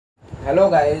Hello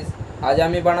guys, আজ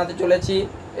আমি বানাতে চলেছি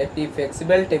একটি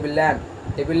ফ্লেক্সিবল টেবিল ল্যাম্প।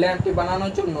 টেবিল ল্যাম্পটি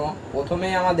বানানোর জন্য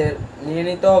প্রথমেই আমাদের নিয়ে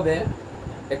নিতে হবে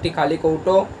একটি খালি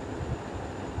কৌটো,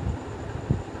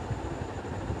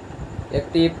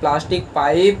 একটি প্লাস্টিক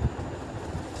পাইপ,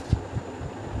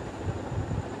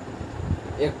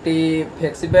 একটি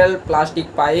ফ্লেক্সিবল প্লাস্টিক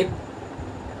পাইপ,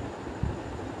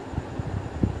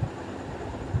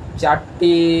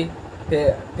 চারটি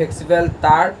ফ্লেক্সিবল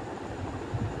তার,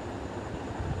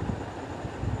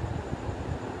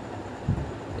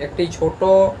 একটি ছোট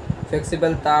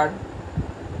ফ্লেক্সিবল তার,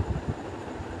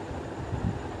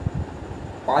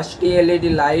 5টি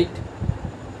এলইডি লাইট,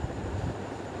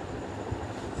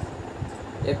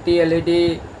 একটি এলইডি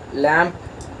ল্যাম্প,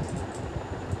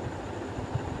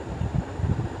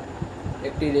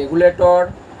 একটি রেগুলেটর,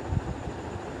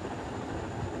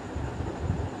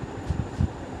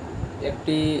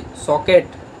 একটি সকেট,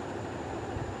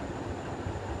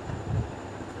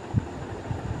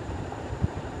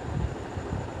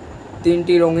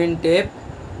 তিনটি রঙিন টেপ,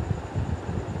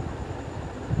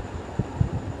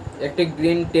 একটি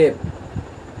গ্রিন টেপ,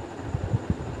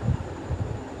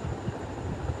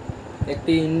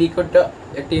 একটি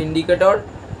ইন্ডিকেটর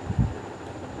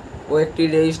ও একটি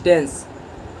রেজিস্ট্যান্স।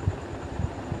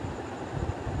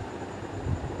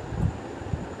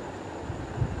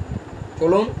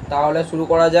 চলুন তাহলে শুরু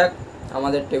করা যাক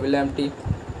আমাদের টেবিল ল্যাম্পটি।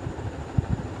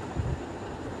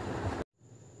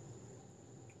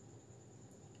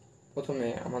 প্রথমে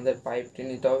আমাদের পাইপটি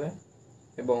নিতে হবে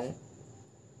এবং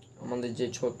আমাদের যে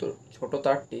ছোট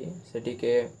তারটি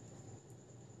সেটিকে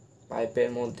পাইপের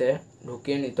মধ্যে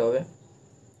ঢুকিয়ে নিতে হবে।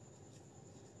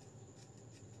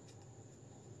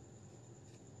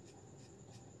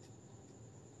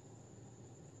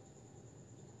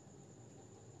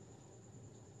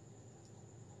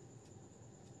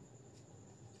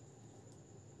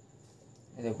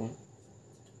 দেখুন,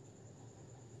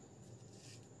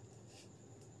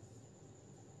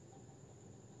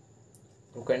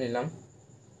 ঢুকে নিলাম।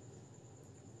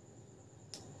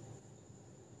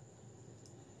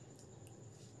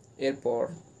 এরপর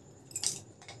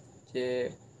যে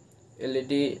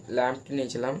এলইডি ল্যাম্পটি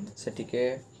নিয়েছিলাম সেটিকে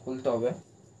খুলতে হবে।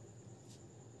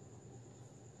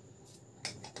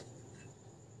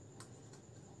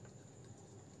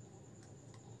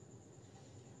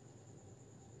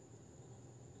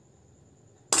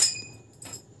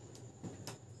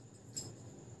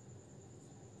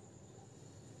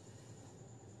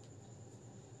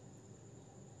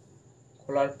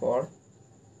 খোলার পর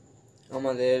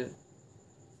আমাদের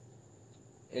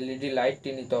এলইডি লাইটটি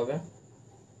নিতে হবে,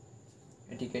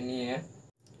 এটিকে নিয়ে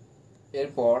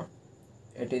এরপর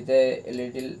এটিতে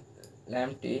এলইডি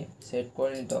ল্যাম্পটি সেট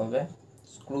করে নিতে হবে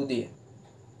স্ক্রু দিয়ে।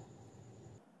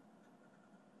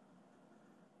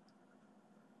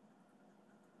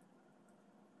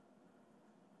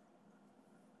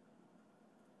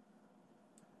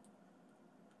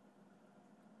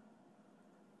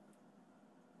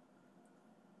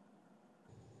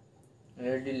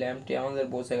 এলইডি ল্যাম্পটি আমাদের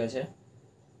বসে গেছে।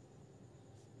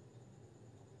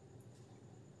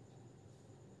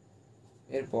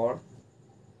 এরপর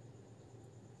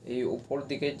এই উপর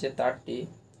দিকের যে তারটি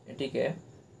এটিকে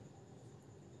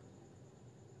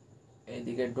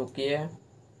এইদিকে ঢুকিয়ে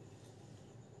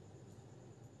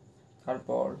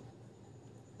তারপর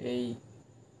এই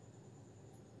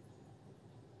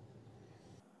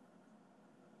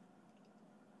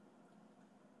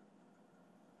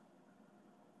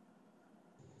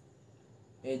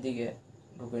দিকে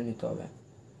ঢুকে নিতে হবে।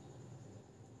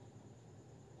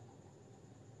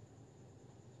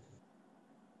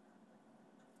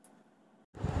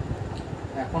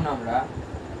 এখন আমরা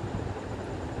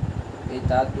এই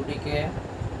তার দুটিকে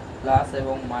প্লাস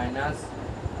এবং মাইনাস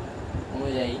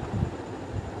অনুযায়ী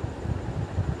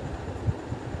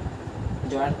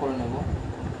জয়েন করে নেব।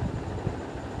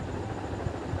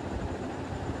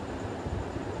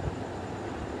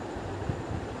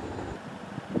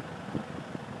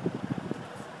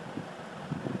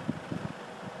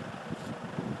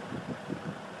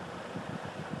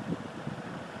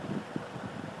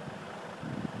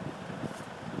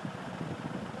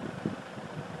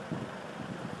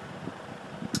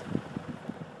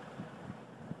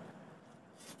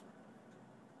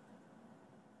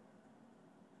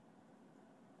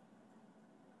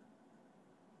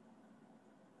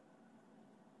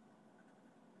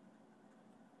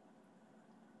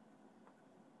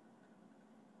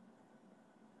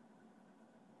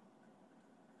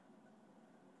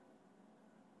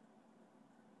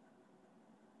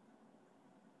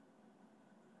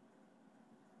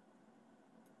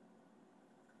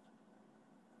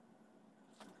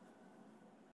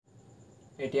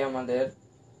 এটি আমাদের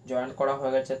জয়েন করা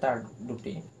হয়ে গেছে তার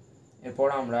দুটি। এরপর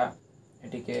আমরা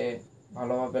এটিকে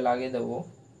ভালোভাবে লাগিয়ে দেব।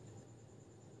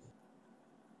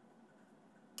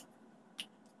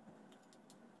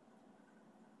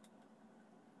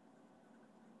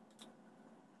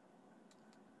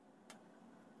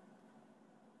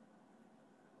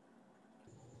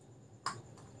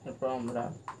 এরপর আমরা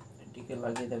এটিকে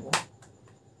লাগিয়ে দেব।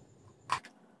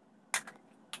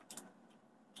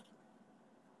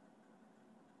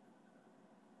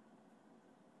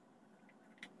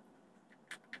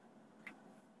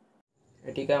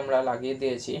 এটিকে আমরা লাগিয়ে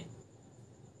দিয়েছি।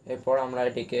 এরপর আমরা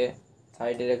এটিকে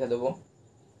সাইডে রেখে দেব।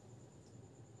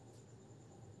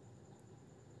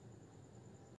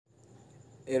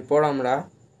 এরপর আমরা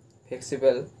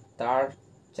ফ্লেক্সিবল তার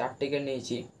চারটিকে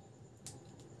নিয়েছি।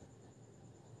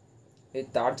 এই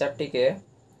তার চারটিকে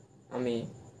আমি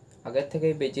আগের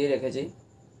থেকেই পেঁচিয়ে রেখেছি।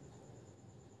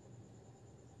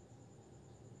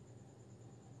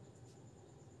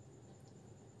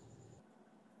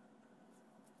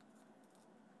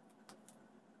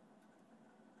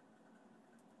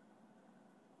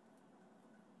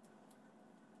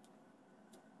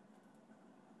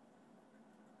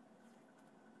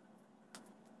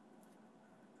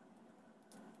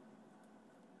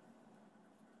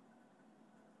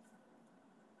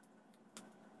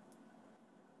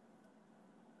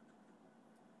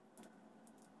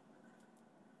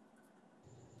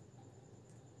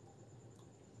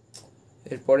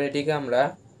 এরপর এটিকে আমরা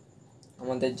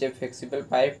আমাদের যে ফ্লেক্সিবল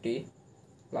পাইপটি,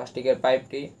 প্লাস্টিকের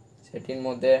পাইপটি, সেটির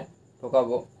মধ্যে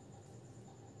ঢোকাবো।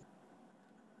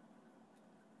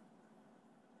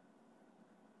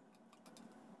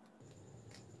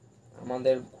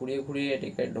 আমাদের ঘুরিয়ে ঘুরিয়ে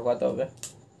এটিকে ঢোকাতে হবে।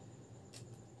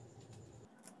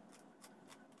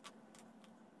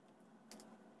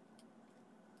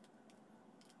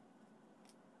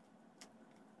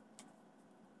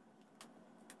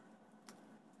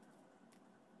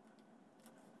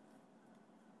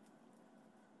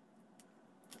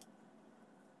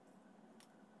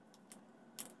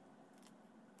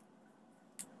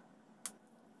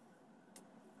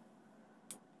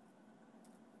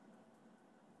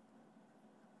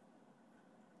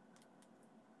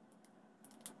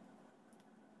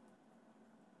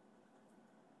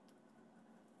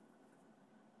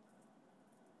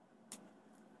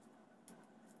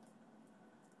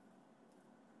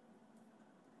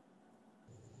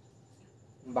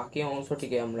 বাকি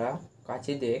অংশটিকে আমরা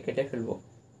কাঁচি দিয়ে কেটে ফেলব।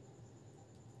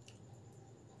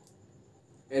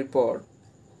 এরপর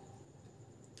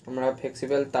আমরা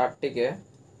ফ্লেক্সিবল তারটিকে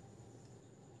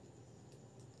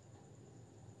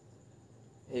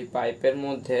এই পাইপের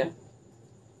মধ্যে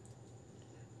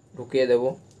ঢুকিয়ে দেব।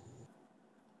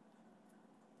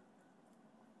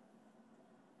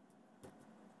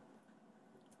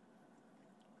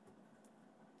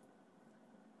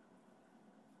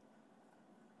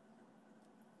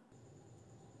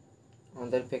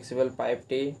 আমাদের ফ্লেক্সিবল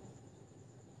পাইপটি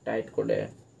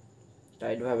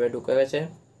টাইটভাবে ঢুকে গেছে।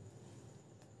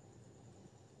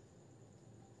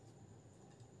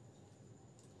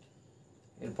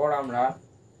 এরপর আমরা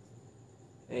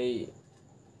এই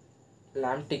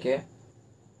ল্যাম্পটিকে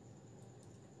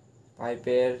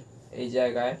পাইপের এই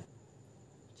জায়গায়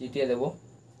চিটিয়ে দেব।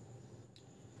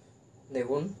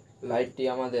 দেখুন লাইটটি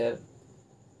আমাদের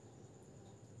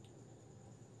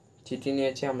চিটিয়ে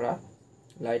নিয়েছি। আমরা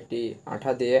লাইটটি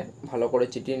আঠা দিয়ে ভালো করে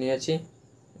চিটিয়ে নিয়েছি।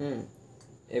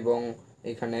 এবং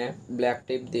এখানে ব্ল্যাক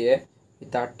টিপ দিয়ে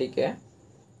তারটিকে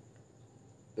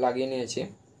লাগিয়ে নিয়েছি।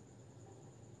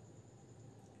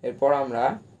 এরপর আমরা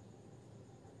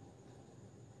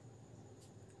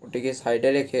ওটিকে সাইডে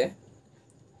রেখে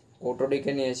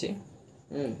কৌটোটিকে নিয়েছি।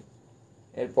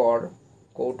 এরপর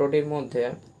কৌটোটির মধ্যে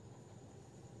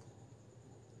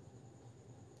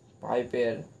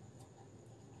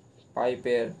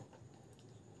পাইপের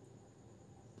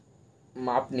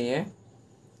মাপ নিয়ে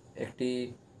একটি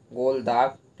গোল দাগ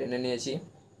টেনে নিয়েছি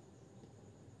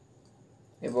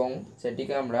এবং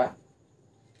সেটিকে আমরা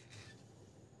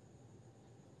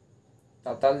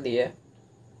তাতাল দিয়ে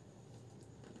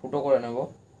ফুটো করে নেব।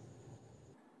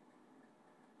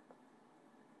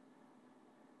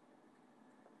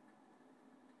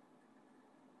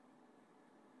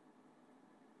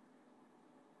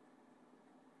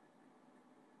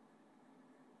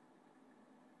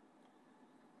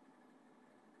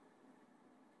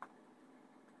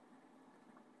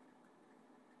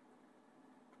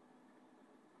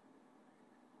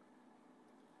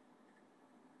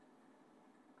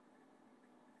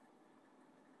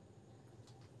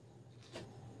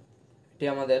 এটি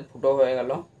আমাদের ফুটো হয়ে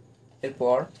গেল।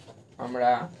 এরপর আমরা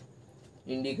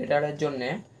ইন্ডিকেটরের জন্যে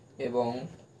এবং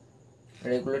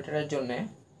রেগুলেটরের জন্যে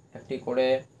একটি করে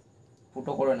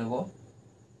ফুটো করে নেব।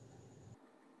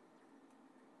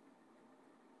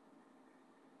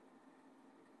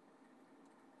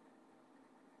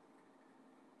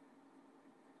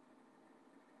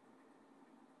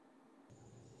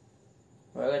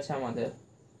 হয়ে গেছে আমাদের।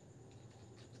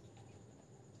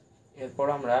 এরপর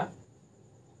আমরা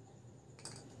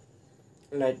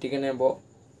লাইটটিকে নেব,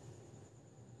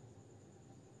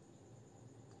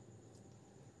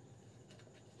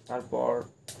 তারপর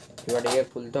এবারটিকে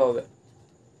খুলতে হবে।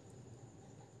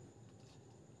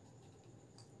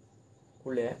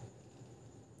 খুলে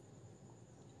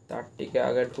তারটিকে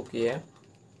আগে ঢুকিয়ে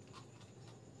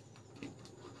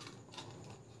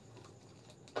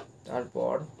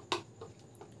তারপর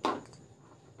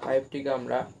পাইপটিকে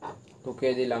আমরা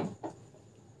ঢুকিয়ে দিলাম।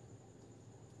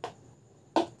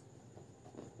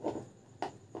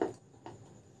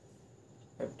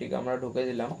 পাইপটিকে আমরা ঢুকিয়ে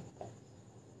দিলাম।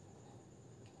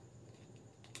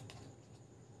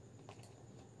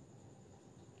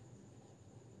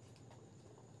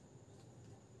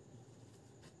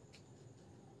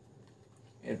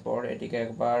 এরপর এটিকে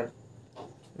একবার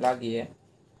লাগিয়ে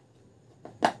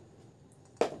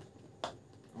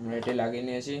আমরা এটি লাগিয়ে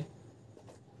নিয়েছি।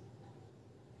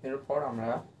 এরপর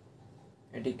আমরা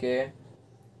এটিকে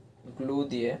গ্লু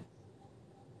দিয়ে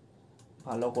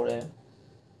ভালো করে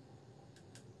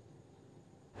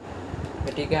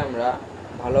এটিকে আমরা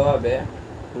ভালোভাবে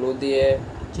গ্লু দিয়ে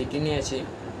চিটিয়ে নিয়েছি।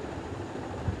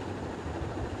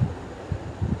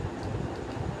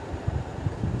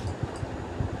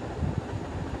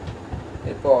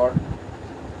 এরপর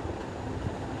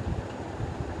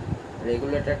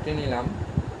রেগুলেটরটি নিলাম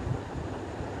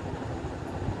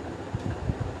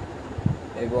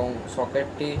এবং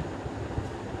সকেটটি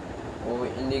ও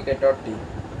ইন্ডিকেটরটি,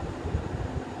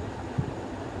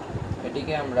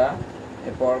 এটিকে আমরা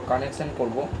এরপর কানেকশন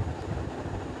করব।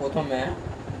 প্রথমে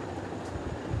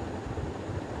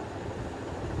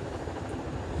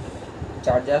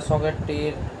চার্জার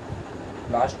সকেটটির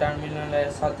প্লাস টার্মিনালের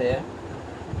সাথে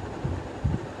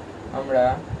আমরা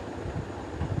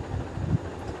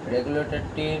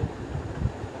রেগুলেটরটির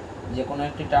যে কোনো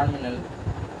একটি টার্মিনাল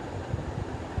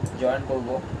জয়েন করব।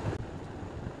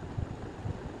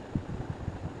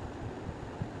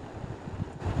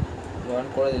 জয়েন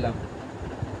করে দিলাম।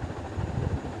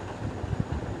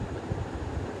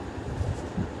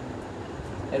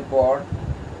 এরপর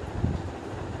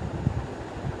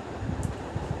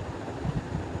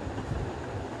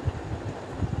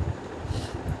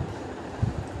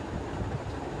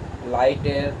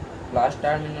লাইটের প্লাস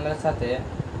টার্মিনালের সাথে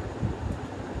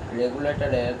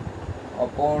রেগুলেটরের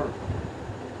অপর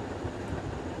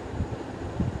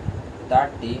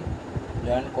তারটি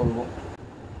জয়েন করব।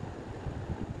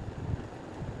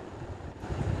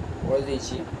 করে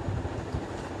দিয়েছি।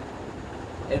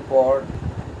 এরপর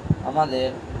আমাদের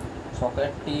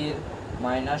সকেটটির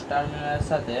মাইনাস টার্মিনালের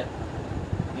সাথে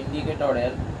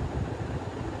ইন্ডিকেটরের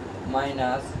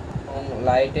মাইনাস এবং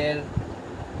লাইটের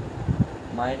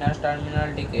মাইনাস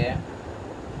টার্মিনালটিকে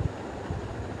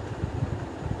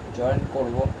জয়েন্ট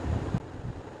করব।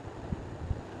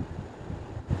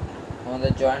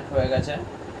 আমাদের জয়েন্ট হয়ে গেছে।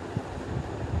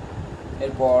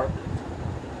 এরপর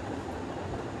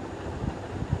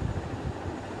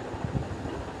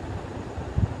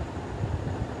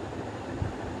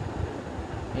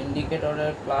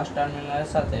ইন্ডিকেটরের প্লাস টার্মিনালের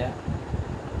সাথে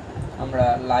আমরা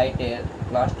লাইটের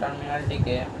প্লাস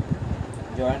টার্মিনালটিকে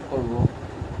জয়েন্ট করব।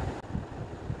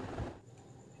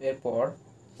 এরপর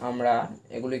আমরা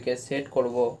এগুলিকে সেট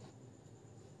করব।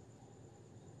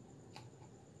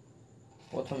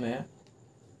 প্রথমে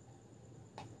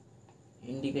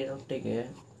ইন্ডিকেটরটিকে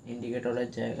ইন্ডিকেটরের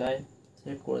জায়গায়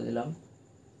সেট করে দিলাম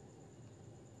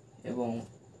এবং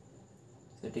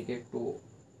সেটিকে একটু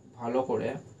ভালো করে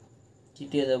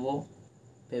চিটিয়ে দেব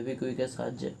ফেভিকুইকের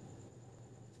সাহায্যে।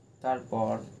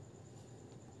 তারপর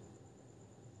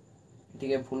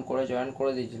এটিকে ভুল করে জয়েন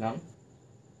করে দিয়েছিলাম,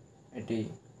 এটি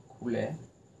খুলে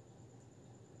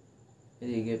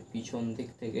এদিকে পিছন দিক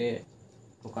থেকে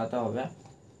ঢোকাতে হবে।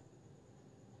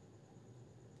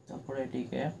 তারপরে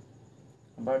এটিকে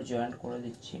আবার জয়েন করে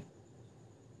দিচ্ছি।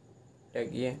 এটা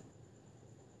গিয়ে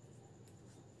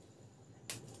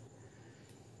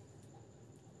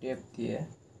টেপ দিয়ে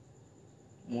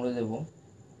মুড়ে দেব।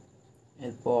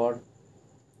 এরপর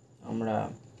আমরা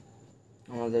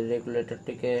আমাদের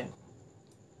রেগুলেটরটিকে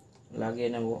লাগিয়ে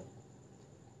নেব।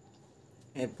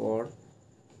 এরপর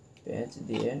প্যাচ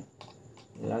দিয়ে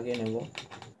লাগিয়ে নেব।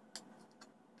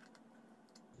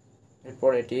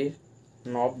 এরপর এটির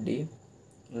নবটি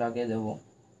লাগিয়ে দেব।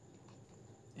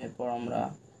 এরপর আমরা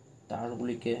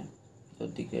তারগুলিকে ভিতর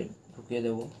দিকে ঢুকিয়ে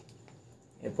দেব।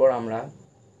 এরপর আমরা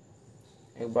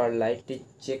একবার লাইটটি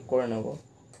চেক করে নেব।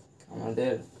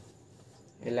 আমাদের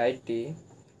এই লাইটটি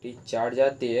একটি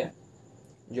চার্জার দিয়ে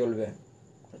জ্বলবে।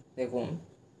 দেখুন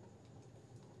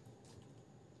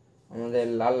আমাদের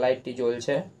লাল লাইটটি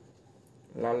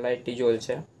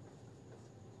জ্বলছে।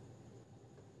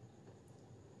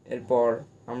 এরপর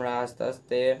আমরা আস্তে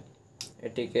আস্তে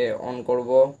এটিকে অন করব।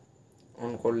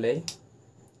 অন করলেই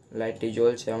লাইটটি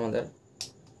জ্বলছে আমাদের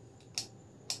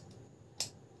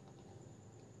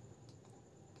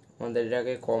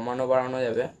এটাকে কমানো বাড়ানো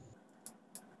যাবে।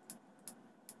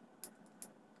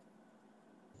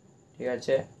 ঠিক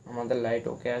আছে, আমাদের লাইট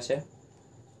ওকে আছে।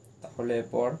 তাহলে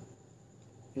এরপর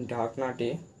ঢাকনাটি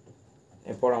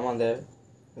আমাদের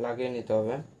লাগিয়ে নিতে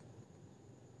হবে।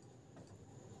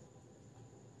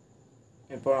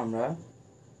 এরপর আমরা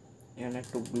এখানে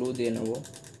একটু গ্লু দিয়ে নেব।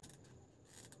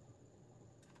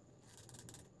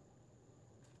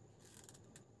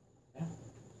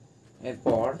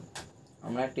 এরপর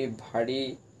আমরা একটি ভারী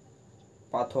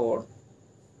পাথর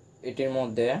এটির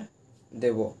মধ্যে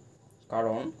দেব,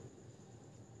 কারণ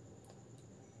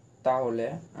তাহলে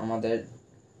আমাদের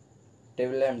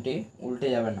টেবিল ল্যাম্পটি উল্টে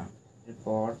যাবে না।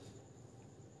 এরপর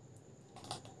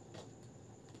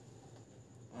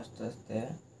আস্তে আস্তে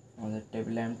আমাদের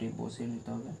টেবিল ল্যাম্পটি বসিয়ে নিতে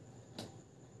হবে।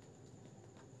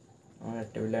 আমাদের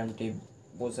টেবিল ল্যাম্পটি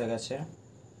বসে গেছে।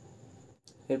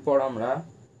 এরপর আমরা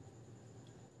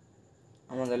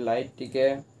আমাদের লাইটটিকে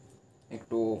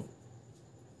একটু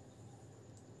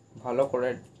ভালো করে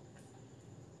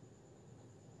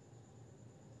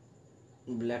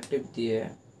ব্ল্যাক টেপ দিয়ে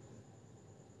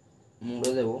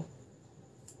মুড়ে দেব,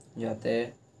 যাতে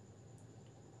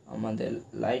আমাদের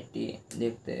লাইটটি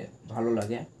দেখতে ভালো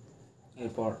লাগে।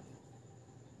 এরপর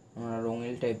আমরা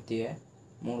রঙিন টেপ দিয়ে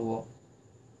মুড়ব।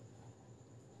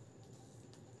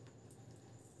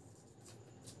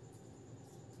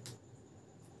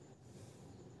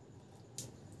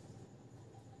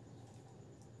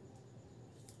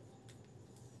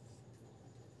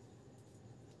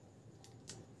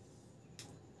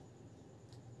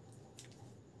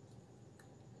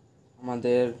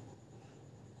 আমাদের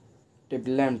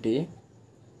টেবিল ল্যাম্পটি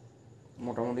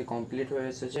মোটামুটি কমপ্লিট হয়ে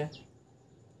এসেছে।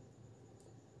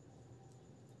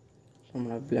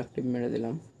 আমরা ব্ল্যাক টেপ মেরে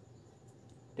দিলাম।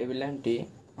 টেবিল ল্যাম্পটি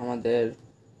আমাদের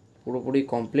পুরোপুরি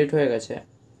কমপ্লিট হয়ে গেছে।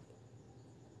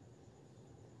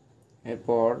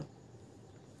 এরপর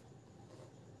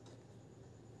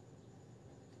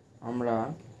আমরা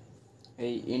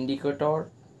এই ইন্ডিকেটর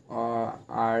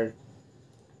আর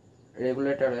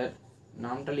রেগুলেটরের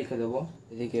নামটা লিখে দেব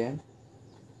এদিকে,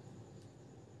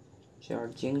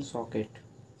 চার্জিং সকেট।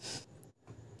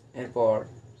 এরপর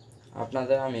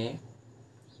আপনাদের আমি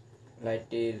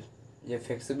লাইটটির যে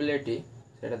ফ্লেক্সিবিলিটি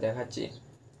সেটা দেখাচ্ছি।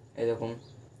 এই দেখুন,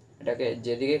 এটাকে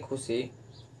যেদিকে খুশি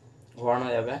ঘোরানো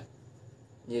যাবে।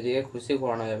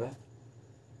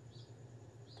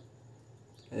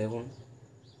 এই দেখুন,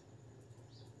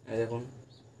 এই দেখুন।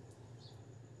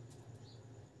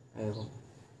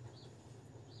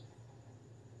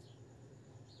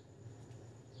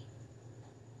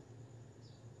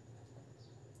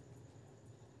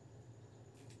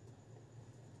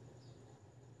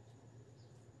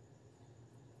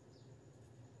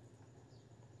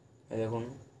 দেখুন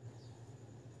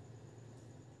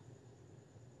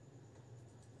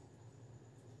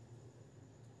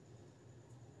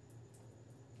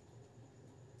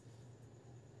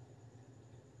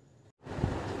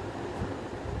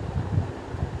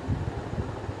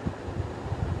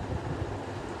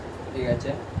ঠিক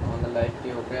আছে, আমাদের লাইটটি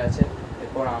ওকে আছে।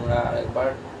 এরপর আমরা আরেকবার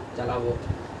চালাবো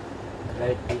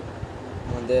লাইটটি।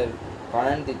 আমাদের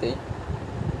কারেন্ট দিতেই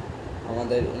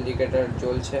আমাদের ইন্ডিকেটর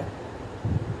জ্বলছে।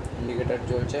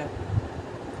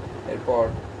 এরপর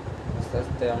আস্তে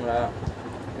আস্তে আমরা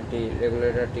এটি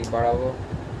রেগুলেটরটি বাড়াবো।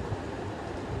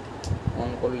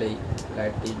 অন করলেই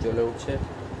লাইটটি জ্বলে উঠছে।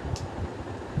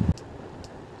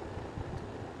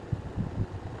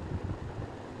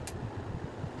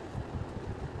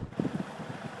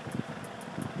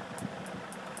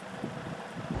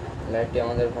 লাইটটি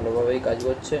আমাদের ভালোভাবেই কাজ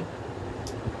করছে।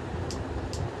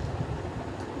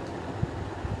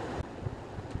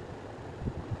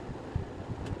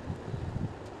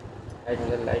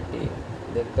 আমাদের লাইটটি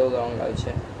দেখতেও দারুণ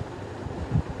লাগছে।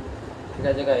 ঠিক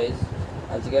আছে গাইস,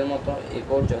 আজকের মতো এই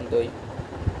পর্যন্তই।